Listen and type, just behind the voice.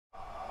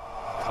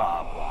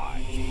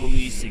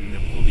facing the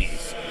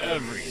police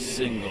every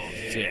single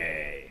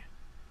day.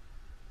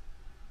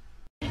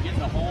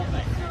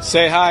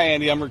 Say hi,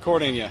 Andy. I'm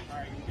recording you.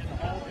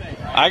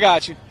 I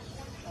got you.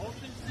 Ocean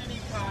City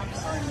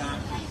cops are not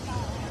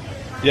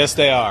people. Yes,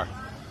 they are.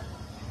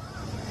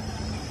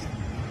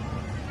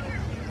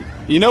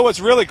 You know what's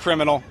really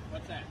criminal?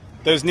 What's that?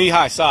 Those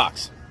knee-high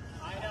socks.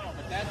 I know,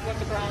 but that's what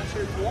the brown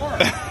shirts wore.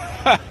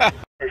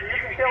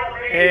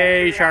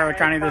 Hey, Charlotte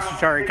County, this is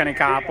Youre Cuntry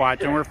Cop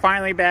Watch, and we're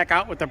finally back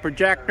out with the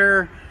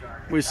projector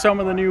with some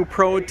of the new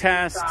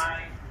protests,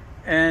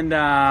 and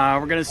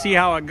we're going to see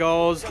how it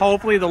goes.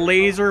 Hopefully the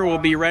laser will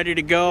be ready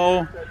to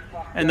go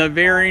in the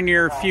very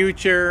near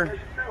future,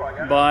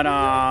 but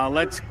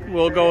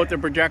we'll go with the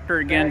projector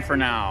again for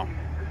now.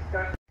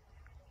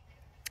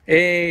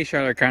 Hey,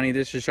 Charlotte County,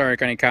 this is Youre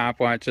Cuntry Cop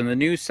Watch, and the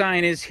new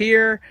sign is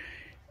here.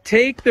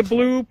 Take the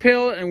blue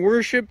pill and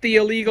worship the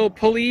illegal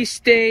police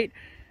state,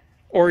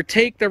 or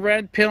take the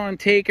red pill and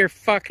take your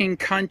fucking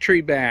country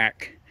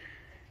back.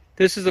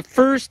 This is the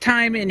first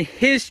time in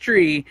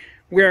history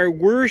we are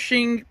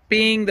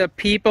worshiping the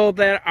people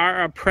that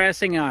are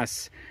oppressing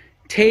us.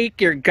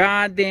 Take your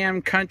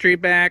goddamn country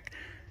back.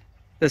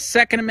 The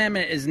Second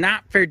Amendment is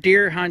not for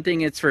deer hunting,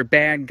 it's for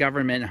bad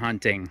government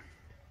hunting.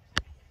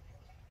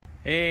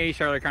 Hey,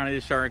 Charlotte County,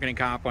 this is Youre Cuntry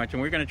Cop Watch,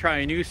 and we're going to try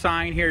a new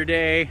sign here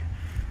today.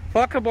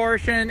 Fuck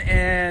abortion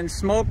and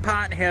smoke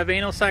pot and have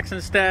anal sex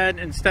instead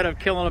of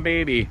killing a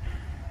baby.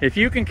 If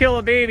you can kill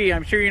a baby,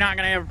 I'm sure you're not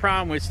going to have a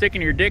problem with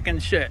sticking your dick in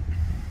shit.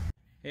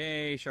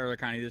 Hey, Charlotte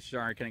County, this is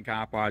Youre Cuntry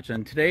Cop Watch,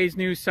 and today's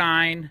new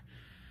sign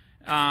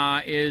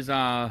is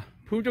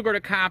Punta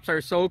Gorda cops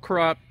are so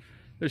corrupt,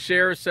 the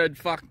sheriff said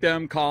fuck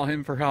them, call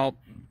him for help.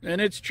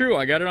 And it's true,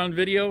 I got it on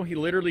video, he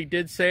literally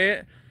did say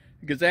it,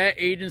 because that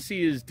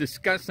agency is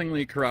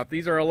disgustingly corrupt.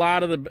 These are a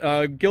lot of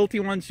the guilty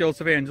ones: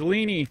 Joseph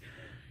Angelini,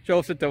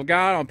 Joseph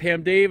Delgado,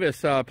 Pam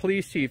Davis,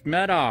 Police Chief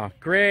Meadow,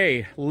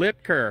 Gray,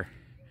 Lipker.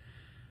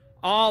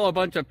 All a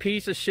bunch of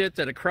piece of shits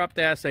at a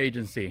corrupt-ass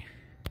agency.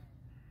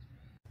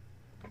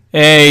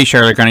 Hey,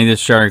 Charlotte County,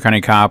 this is Youre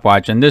Cuntry Cop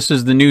Watch, and this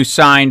is the new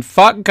sign: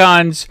 fuck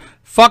guns,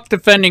 fuck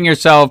defending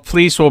yourself,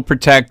 police will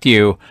protect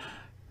you.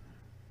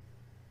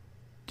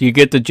 Do you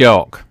get the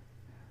joke?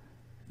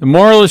 The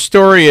moral of the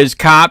story is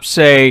cops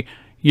say,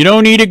 you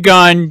don't need a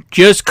gun,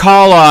 just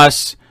call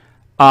us,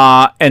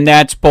 and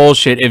that's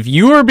bullshit. If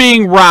you are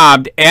being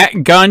robbed at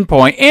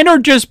gunpoint, and or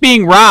just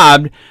being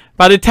robbed,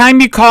 by the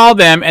time you call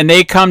them and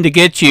they come to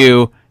get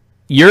you,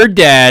 you're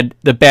dead,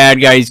 the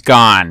bad guy's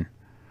gone.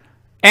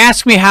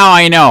 Ask me how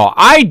I know.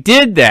 I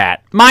did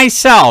that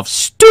myself,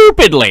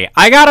 stupidly.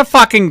 I got a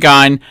fucking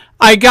gun.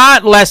 I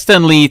got less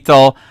than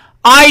lethal.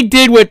 I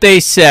did what they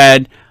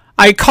said.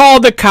 I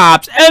called the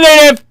cops, and they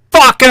didn't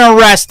fucking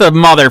arrest the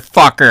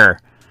motherfucker.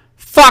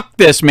 Fuck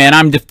this, man.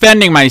 I'm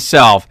defending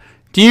myself.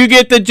 Do you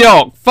get the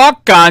joke?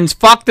 Fuck guns.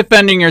 Fuck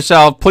defending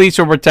yourself. Police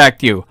will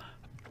protect you.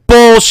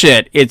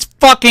 Bullshit. It's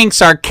fucking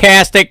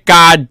sarcastic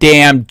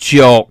goddamn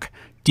joke.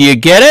 Do you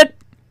get it?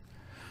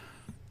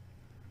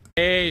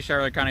 Hey,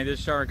 Charlotte County,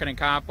 this is Youre Cuntry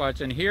Cop Watch,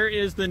 and here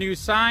is the new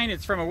sign.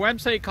 It's from a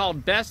website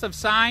called Best of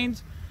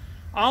Signs.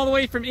 All the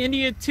way from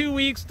India, 2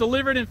 weeks,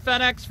 delivered in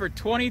FedEx for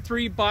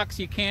 23 bucks.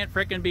 You can't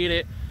frickin' beat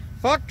it.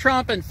 Fuck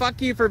Trump and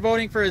fuck you for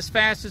voting for his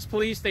fascist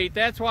police state.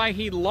 That's why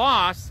he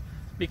lost,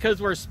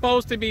 because we're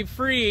supposed to be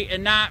free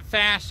and not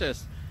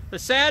fascist. The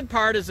sad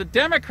part is the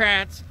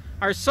Democrats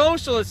are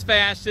socialist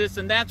fascists,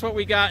 and that's what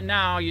we got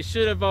now. You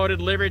should have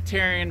voted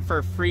libertarian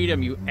for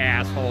freedom, you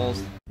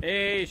assholes.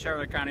 Hey,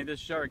 Charlotte County,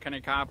 this is Youre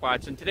Cuntry Cop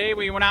Watch, and today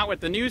we went out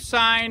with the new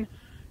sign.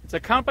 It's a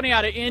company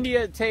out of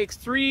India. It takes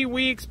 3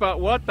 weeks,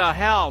 but what the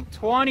hell?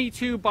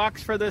 22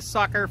 bucks for this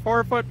sucker,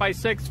 4 foot by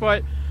 6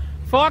 foot.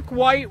 Fuck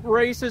white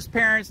racist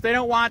parents. They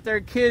don't want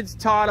their kids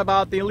taught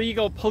about the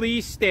illegal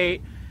police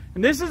state.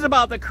 And this is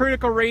about the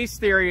critical race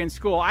theory in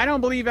school. I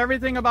don't believe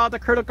everything about the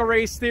critical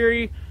race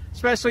theory,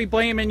 especially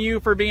blaming you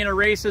for being a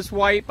racist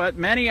white, but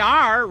many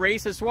are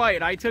racist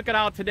white. I took it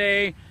out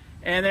today,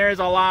 and there's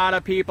a lot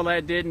of people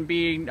that didn't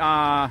be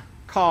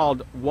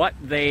called what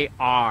they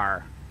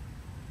are.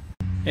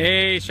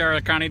 Hey,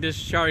 Charlotte County, this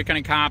is Youre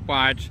Cuntry Cop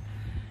Watch.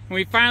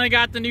 We finally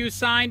got the new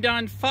sign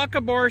done. Fuck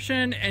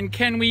abortion and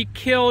can we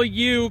kill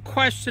you?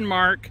 Question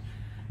mark,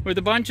 with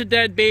a bunch of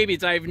dead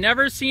babies. I've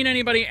never seen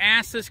anybody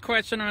ask this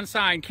question on a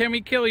sign. Can we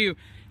kill you?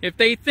 If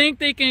they think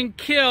they can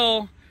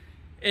kill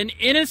an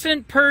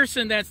innocent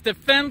person that's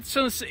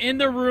defenseless in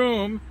the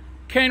room,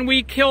 can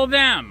we kill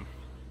them?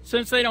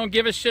 Since they don't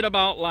give a shit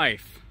about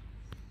life.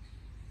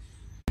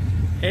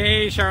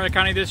 Hey, Charlotte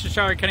County, this is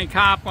Youre Cuntry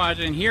Cop Watch,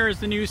 and here's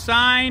the new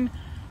sign.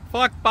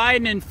 Fuck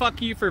Biden and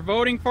fuck you for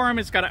voting for him.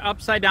 It's got an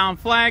upside down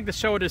flag to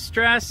show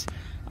distress.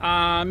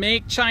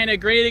 Make China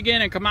great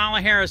again and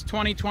Kamala Harris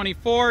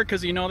 2024,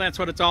 because you know that's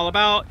what it's all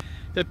about.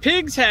 The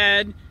pig's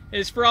head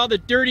is for all the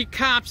dirty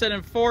cops that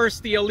enforce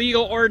the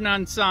illegal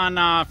ordinance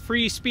on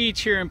free speech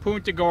here in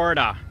Punta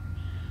Gorda.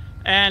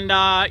 And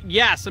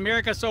yes,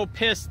 America's so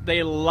pissed,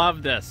 they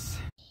love this.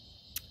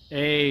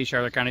 Hey,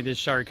 Charlotte County, this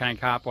is Youre Cuntry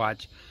Cop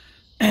Watch.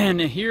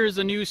 And here's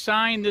a new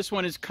sign. This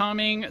one is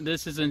coming.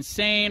 This is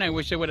insane. I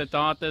wish I would have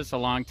thought this a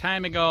long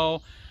time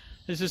ago.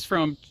 This is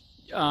from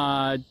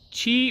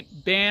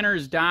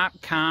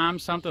cheapbanners.com,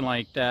 something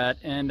like that.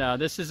 And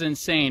this is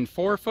insane.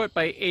 4 foot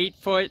by 8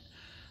 foot.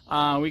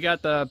 We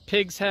got the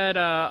pig's head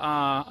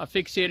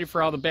asphyxiated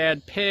for all the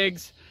bad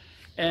pigs.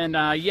 And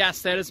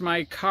yes, that is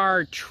my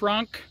car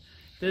trunk.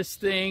 This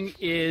thing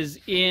is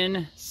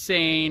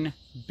insane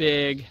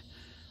big.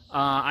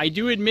 I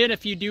do admit,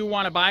 if you do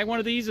want to buy one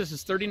of these, this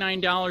is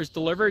 $39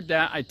 delivered.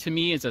 That to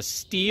me is a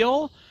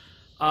steal.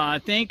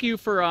 Thank you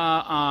for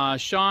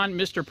Sean,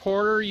 Mr.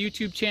 Porter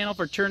YouTube channel,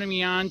 for turning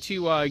me on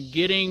to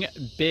getting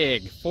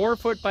big. 4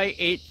 foot by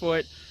 8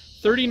 foot,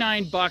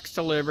 39 bucks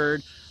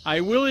delivered.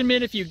 I will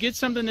admit, if you get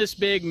something this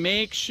big,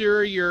 make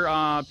sure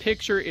your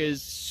picture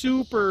is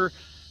super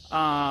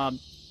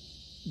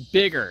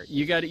bigger.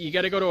 You got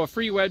to go to a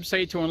free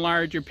website to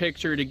enlarge your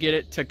picture to get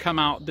it to come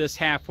out this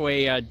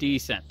halfway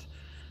decent.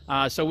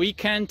 So we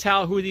can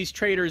tell who these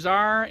traders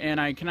are, and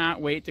I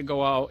cannot wait to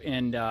go out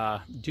and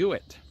do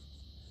it.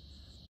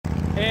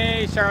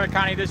 Hey Charlotte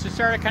County, this is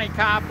Charlotte County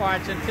Cop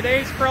Watch, and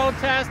today's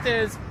protest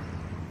is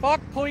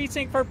fuck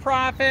policing for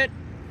profit,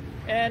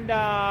 and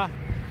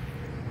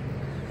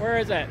where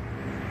is it?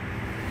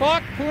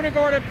 Fuck Punta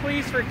Gorda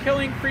police for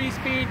killing free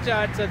speech.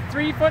 It's a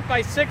 3 foot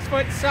by 6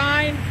 foot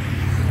sign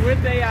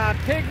with a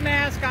pig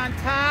mask on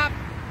top,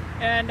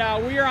 and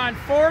we are on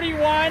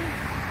 41,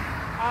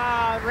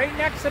 right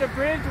next to the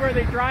bridge where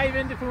they drive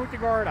into Punta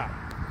Gorda.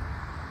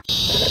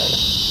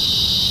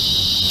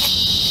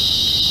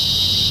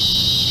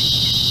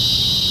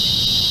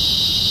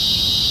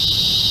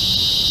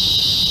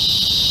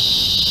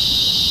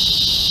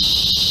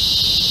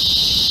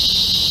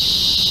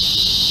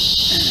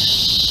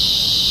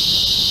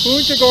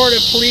 Punta Gorda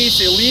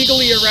police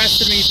illegally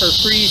arrested me for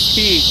free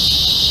speech.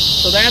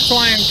 So that's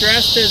why I'm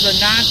dressed as a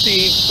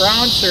Nazi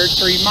brown shirt,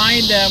 to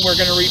remind them we're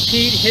going to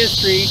repeat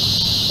history.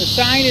 The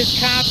sign is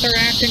cops are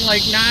acting like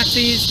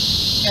Nazis.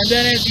 And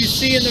then as you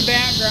see in the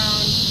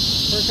background,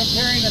 we're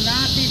comparing the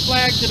Nazi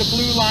flag to the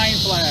blue line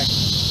flag.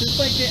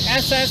 Just like the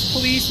SS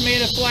police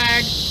made a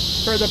flag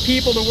for the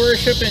people to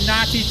worship in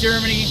Nazi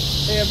Germany,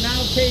 they have now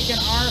taken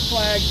our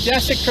flag,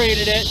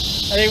 desecrated it,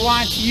 and they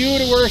want you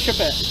to worship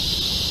it.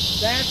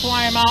 That's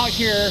why I'm out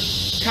here.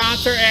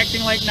 Cops are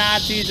acting like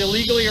Nazis,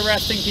 illegally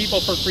arresting people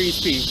for free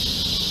speech.